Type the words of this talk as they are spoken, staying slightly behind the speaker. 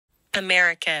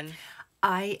American.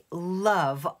 I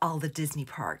love all the Disney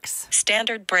parks.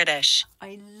 Standard British.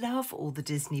 I love all the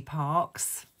Disney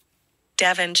parks.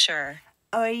 Devonshire.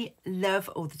 I love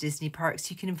all the Disney parks.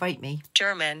 You can invite me.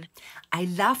 German. I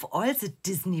love all the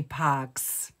Disney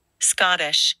parks.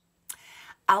 Scottish.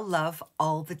 I love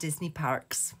all the Disney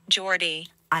parks. Geordie.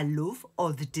 I love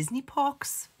all the Disney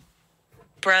parks.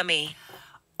 Brummie.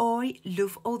 I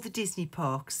love all the Disney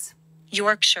parks.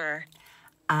 Yorkshire.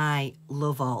 I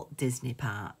love all Disney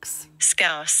parks.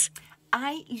 Scouse.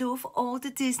 I love all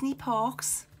the Disney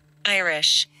parks.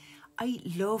 Irish. I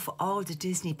love all the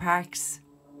Disney parks.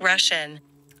 Russian.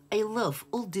 I love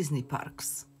all Disney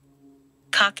parks.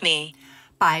 Cockney.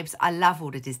 Babes, I love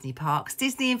all the Disney parks.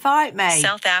 Disney, invite me.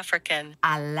 South African.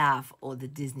 I love all the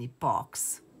Disney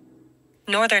parks.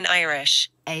 Northern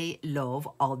Irish. I love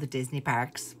all the Disney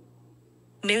parks.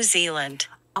 New Zealand.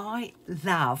 I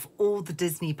love all the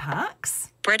Disney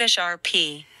parks. British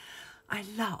RP. I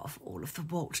love all of the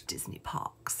Walt Disney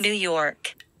parks. New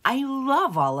York. I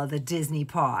love all of the Disney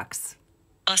parks.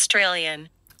 Australian.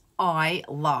 I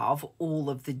love all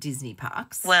of the Disney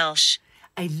parks. Welsh.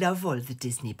 I love all the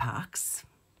Disney parks.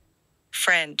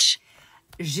 French.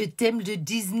 Je t'aime le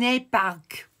Disney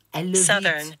park. I love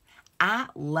Southern. it. I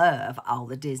love all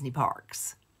the Disney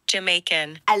parks.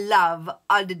 Jamaican. I love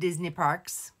all the Disney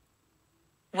parks.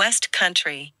 West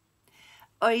Country.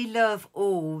 I love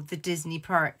all the Disney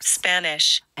parks.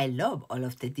 Spanish. I love all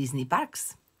of the Disney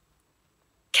parks.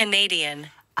 Canadian.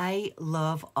 I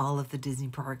love all of the Disney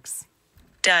parks.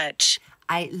 Dutch.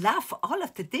 I love all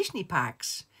of the Disney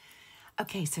parks.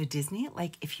 Okay, so Disney,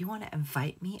 like, if you want to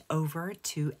invite me over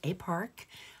to a park,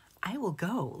 I will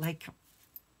go. Like,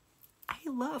 I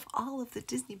love all of the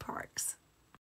Disney parks.